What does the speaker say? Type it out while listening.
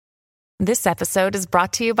This episode is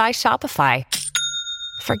brought to you by Shopify.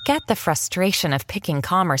 Forget the frustration of picking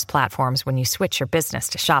commerce platforms when you switch your business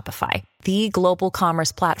to Shopify, the global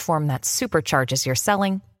commerce platform that supercharges your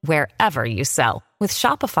selling wherever you sell. With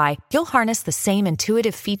Shopify, you'll harness the same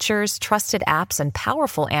intuitive features, trusted apps, and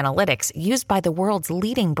powerful analytics used by the world's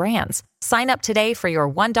leading brands. Sign up today for your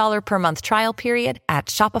 $1 per month trial period at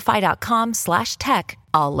shopify.com/tech,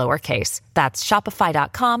 all lowercase. That's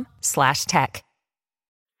shopify.com/tech.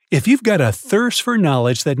 If you've got a thirst for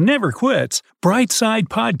knowledge that never quits, Brightside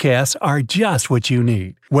Podcasts are just what you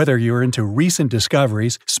need. Whether you're into recent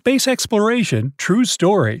discoveries, space exploration, true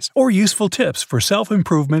stories, or useful tips for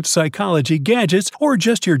self-improvement, psychology, gadgets, or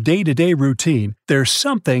just your day-to-day routine, there's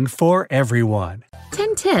something for everyone.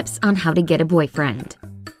 10 tips on how to get a boyfriend.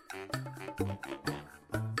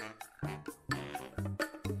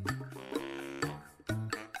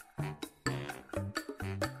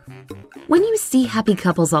 When you see happy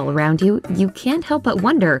couples all around you, you can't help but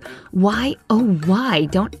wonder, why, oh why,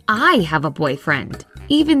 don't I have a boyfriend?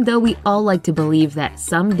 Even though we all like to believe that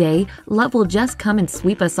someday love will just come and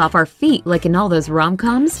sweep us off our feet like in all those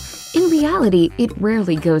rom-coms, in reality, it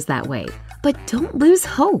rarely goes that way. But don't lose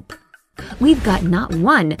hope. We've got not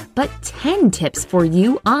 1, but 10 tips for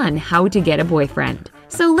you on how to get a boyfriend.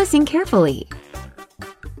 So listen carefully.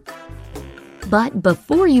 But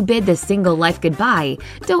before you bid the single life goodbye,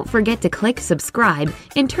 don't forget to click subscribe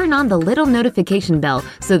and turn on the little notification bell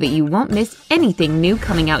so that you won't miss anything new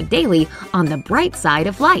coming out daily on the bright side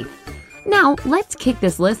of life. Now, let's kick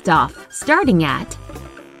this list off, starting at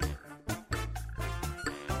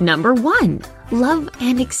Number 1. Love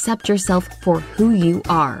and accept yourself for who you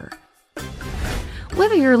are.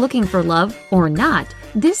 Whether you're looking for love or not,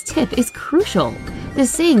 this tip is crucial. The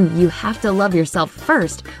saying, "you have to love yourself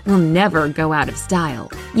first," will never go out of style.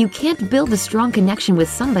 You can't build a strong connection with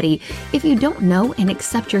somebody if you don't know and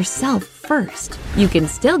accept yourself first. You can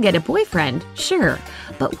still get a boyfriend, sure,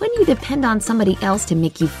 but when you depend on somebody else to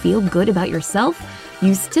make you feel good about yourself,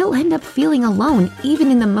 you still end up feeling alone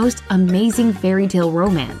even in the most amazing fairy tale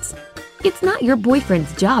romance. It's not your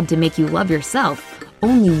boyfriend's job to make you love yourself.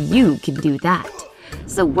 Only you can do that.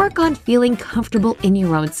 So work on feeling comfortable in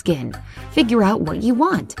your own skin. Figure out what you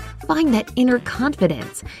want, find that inner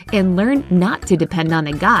confidence, and learn not to depend on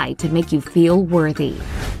a guy to make you feel worthy.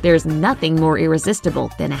 There's nothing more irresistible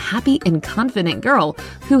than a happy and confident girl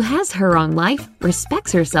who has her own life,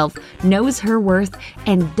 respects herself, knows her worth,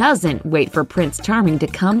 and doesn't wait for Prince Charming to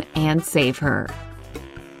come and save her.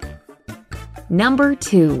 Number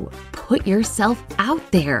 2. Put yourself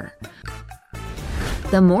out there.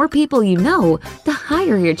 The more people you know, the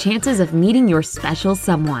higher your chances of meeting your special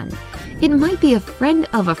someone. It might be a friend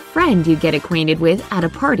of a friend you get acquainted with at a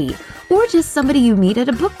party, or just somebody you meet at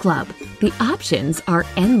a book club. The options are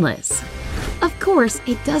endless. Of course,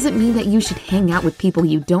 it doesn't mean that you should hang out with people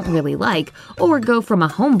you don't really like, or go from a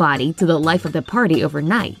homebody to the life of the party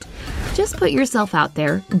overnight. Just put yourself out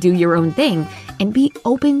there, do your own thing, and be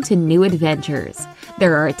open to new adventures.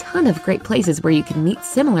 There are a ton of great places where you can meet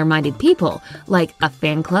similar-minded people, like a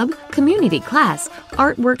fan club, community class,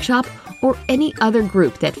 art workshop, or any other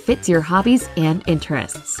group that fits your hobbies and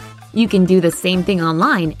interests. You can do the same thing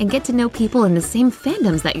online and get to know people in the same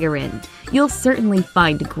fandoms that you're in. You'll certainly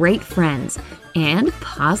find great friends, and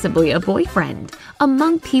possibly a boyfriend,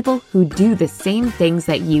 among people who do the same things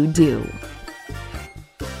that you do.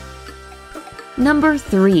 Number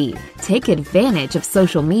 3. Take advantage of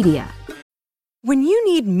social media. When you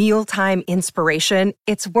need mealtime inspiration,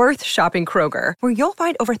 it's worth shopping Kroger, where you'll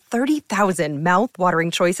find over 30,000 mouth-watering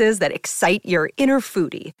choices that excite your inner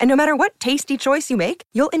foodie. And no matter what tasty choice you make,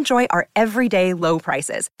 you'll enjoy our everyday low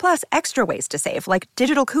prices, plus extra ways to save, like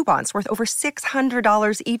digital coupons worth over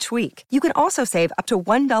 $600 each week. You can also save up to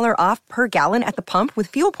 $1 off per gallon at the pump with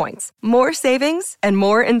fuel points. More savings and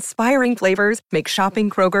more inspiring flavors make shopping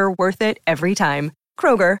Kroger worth it every time.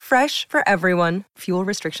 Kroger, fresh for everyone. Fuel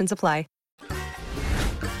restrictions apply.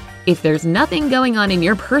 If there's nothing going on in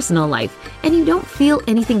your personal life and you don't feel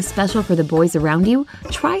anything special for the boys around you,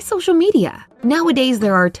 try social media. Nowadays,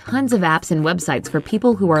 there are tons of apps and websites for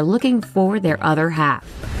people who are looking for their other half.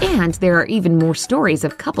 And there are even more stories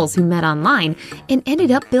of couples who met online and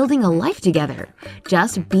ended up building a life together.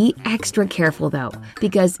 Just be extra careful though,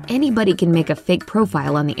 because anybody can make a fake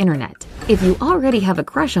profile on the internet. If you already have a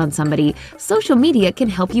crush on somebody, social media can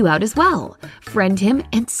help you out as well. Friend him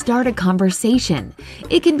and start a conversation.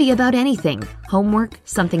 It can be about anything: homework,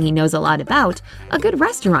 something he knows a lot about, a good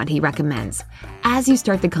restaurant he recommends. As you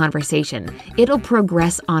start the conversation, it'll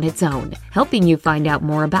progress on its own, helping you find out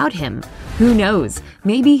more about him. Who knows,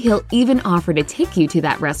 maybe he'll even offer to take you to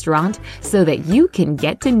that restaurant so that you can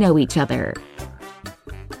get to know each other.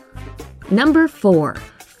 Number 4.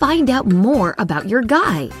 Find out more about your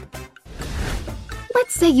guy.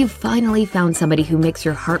 Let's say you finally found somebody who makes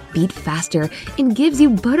your heart beat faster and gives you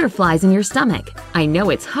butterflies in your stomach. I know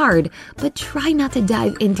it's hard, but try not to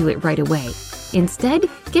dive into it right away. Instead,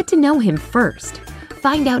 get to know him first.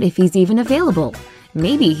 Find out if he's even available.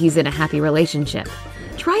 Maybe he's in a happy relationship.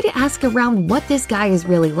 Try to ask around what this guy is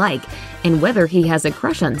really like and whether he has a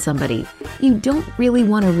crush on somebody. You don't really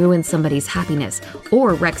want to ruin somebody's happiness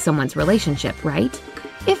or wreck someone's relationship, right?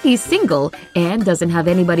 If he's single and doesn't have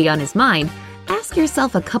anybody on his mind, ask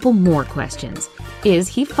yourself a couple more questions. Is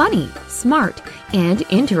he funny, smart, and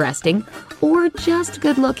interesting, or just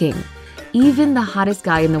good-looking? Even the hottest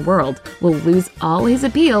guy in the world will lose all his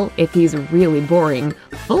appeal if he's really boring,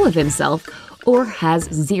 full of himself, or has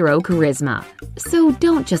zero charisma. So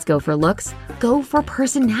don't just go for looks, go for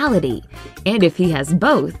personality. And if he has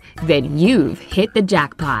both, then you've hit the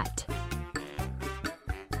jackpot.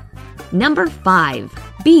 Number 5.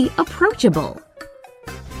 Be approachable.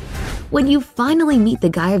 When you finally meet the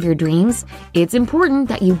guy of your dreams, it's important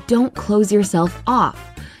that you don't close yourself off.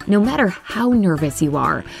 No matter how nervous you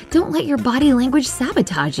are, don't let your body language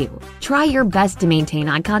sabotage you. Try your best to maintain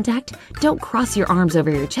eye contact. Don't cross your arms over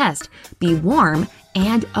your chest. Be warm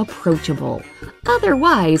and approachable.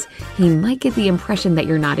 Otherwise, he might get the impression that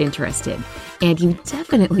you're not interested. And you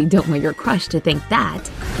definitely don't want your crush to think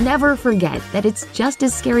that. Never forget that it's just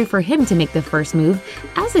as scary for him to make the first move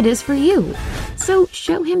as it is for you. So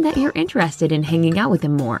show him that you're interested in hanging out with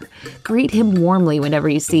him more. Greet him warmly whenever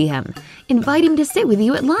you see him. Invite him to sit with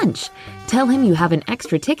you at lunch. Tell him you have an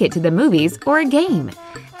extra ticket to the movies or a game.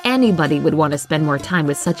 Anybody would want to spend more time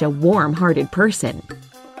with such a warm-hearted person.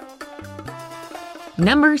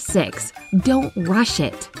 Number 6. Don't rush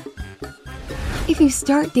it. If you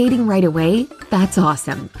start dating right away, that's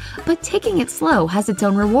awesome. But taking it slow has its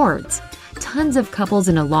own rewards. Tons of couples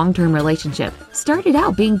in a long-term relationship started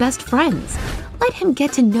out being best friends. Let him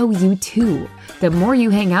get to know you too. The more you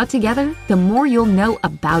hang out together, the more you'll know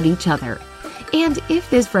about each other. And if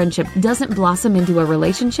this friendship doesn't blossom into a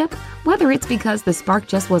relationship, whether it's because the spark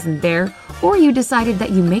just wasn't there or you decided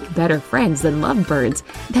that you make better friends than lovebirds,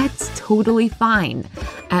 that's totally fine.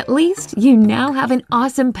 At least you now have an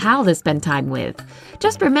awesome pal to spend time with.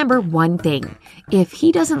 Just remember one thing. If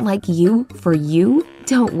he doesn't like you for you,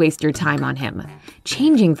 don't waste your time on him.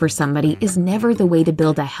 Changing for somebody is never the way to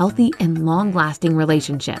build a healthy and long-lasting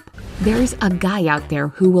relationship. There's a guy out there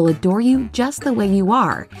who will adore you just the way you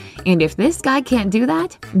are. And if this guy can't do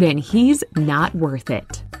that, then he's not worth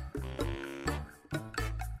it.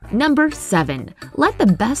 Number 7. Let the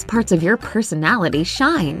best parts of your personality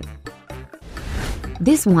shine.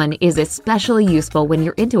 This one is especially useful when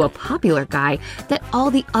you're into a popular guy that all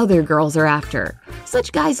the other girls are after.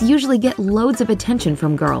 Such guys usually get loads of attention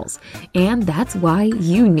from girls, and that's why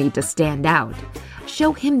you need to stand out.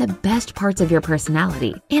 Show him the best parts of your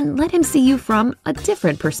personality and let him see you from a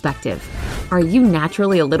different perspective. Are you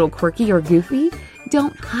naturally a little quirky or goofy?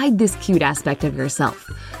 Don't hide this cute aspect of yourself.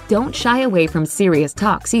 Don't shy away from serious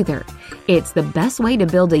talks either. It's the best way to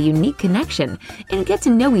build a unique connection and get to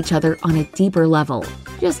know each other on a deeper level.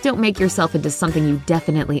 Just don't make yourself into something you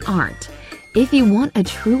definitely aren't. If you want a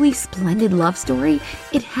truly splendid love story,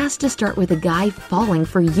 it has to start with a guy falling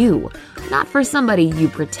for you, not for somebody you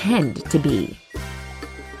pretend to be.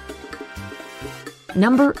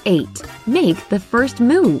 Number 8. Make the first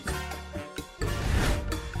move.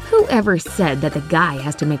 Whoever said that the guy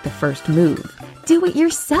has to make the first move? Do it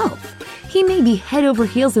yourself. He may be head over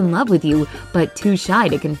heels in love with you, but too shy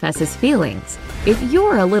to confess his feelings. If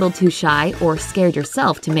you're a little too shy or scared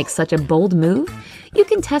yourself to make such a bold move, you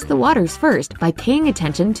can test the waters first by paying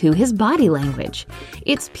attention to his body language.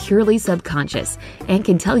 It's purely subconscious and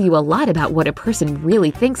can tell you a lot about what a person really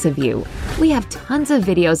thinks of you. We have tons of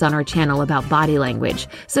videos on our channel about body language,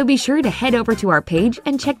 so be sure to head over to our page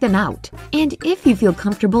and check them out. And if you feel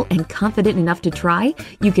comfortable and confident enough to try,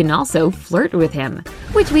 you can also flirt with him,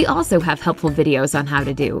 which we also have helpful videos on how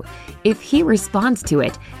to do. If he responds to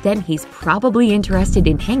it, then he's probably interested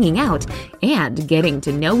in hanging out and getting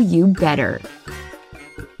to know you better.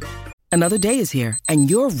 Another day is here, and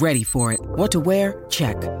you're ready for it. What to wear?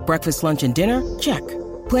 Check. Breakfast, lunch, and dinner? Check.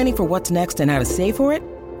 Planning for what's next and how to save for it?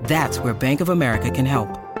 That's where Bank of America can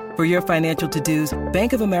help. For your financial to-dos,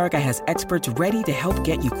 Bank of America has experts ready to help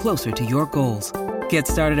get you closer to your goals. Get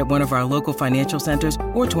started at one of our local financial centers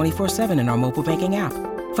or 24/7 in our mobile banking app.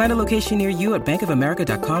 Find a location near you at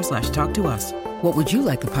bankofamerica.com/talktous. What would you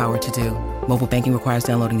like the power to do? Mobile banking requires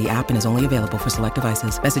downloading the app and is only available for select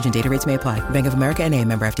devices. Message and data rates may apply. Bank of America N.A.,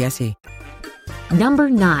 member FDIC. Number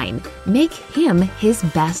 9. Make him his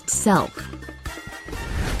best self.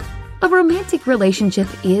 A romantic relationship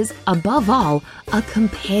is, above all, a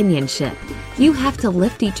companionship. You have to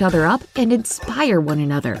lift each other up and inspire one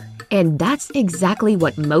another. And that's exactly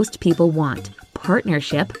what most people want: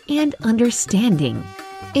 partnership and understanding.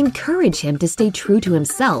 Encourage him to stay true to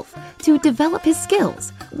himself, to develop his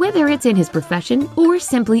skills, whether it's in his profession or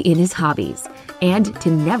simply in his hobbies, and to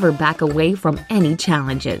never back away from any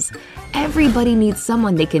challenges. Everybody needs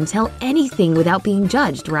someone they can tell anything without being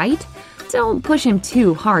judged, right? Don't push him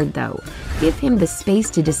too hard, though. Give him the space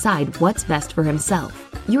to decide what's best for himself.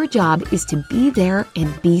 Your job is to be there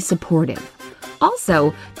and be supportive.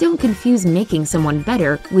 Also, don't confuse making someone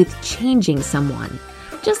better with changing someone.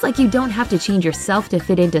 Just like you don't have to change yourself to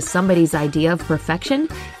fit into somebody's idea of perfection,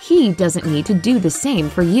 he doesn't need to do the same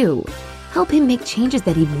for you. Help him make changes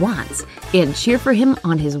that he wants and cheer for him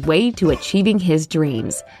on his way to achieving his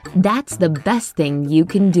dreams. That's the best thing you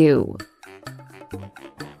can do.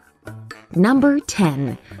 Number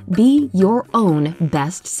 10. Be your own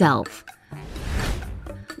best self.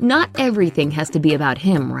 Not everything has to be about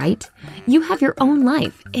him, right? You have your own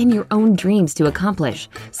life and your own dreams to accomplish,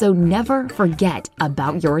 so never forget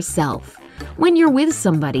about yourself. When you're with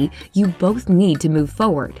somebody, you both need to move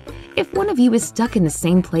forward. If one of you is stuck in the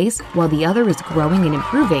same place while the other is growing and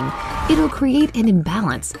improving, it'll create an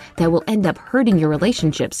imbalance that will end up hurting your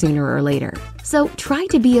relationship sooner or later. So try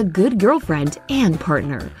to be a good girlfriend and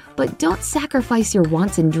partner, but don't sacrifice your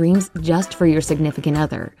wants and dreams just for your significant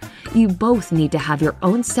other. You both need to have your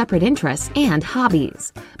own separate interests and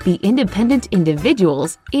hobbies. Be independent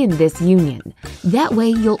individuals in this union. That way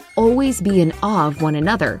you'll always be in awe of one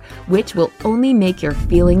another, which will only make your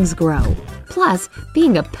feelings grow. Plus,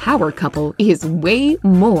 being a power couple is way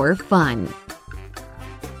more fun.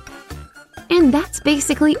 And that's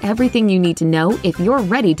basically everything you need to know if you're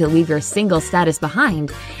ready to leave your single status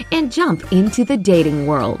behind and jump into the dating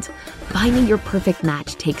world. Finding your perfect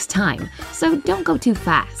match takes time, so don't go too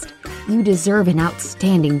fast. You deserve an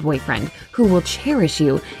outstanding boyfriend who will cherish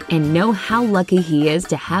you and know how lucky he is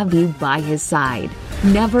to have you by his side.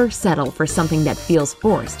 Never settle for something that feels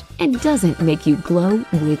forced and doesn't make you glow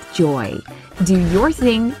with joy. Do your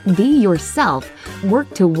thing, be yourself,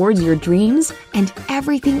 work towards your dreams, and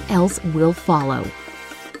everything else will follow.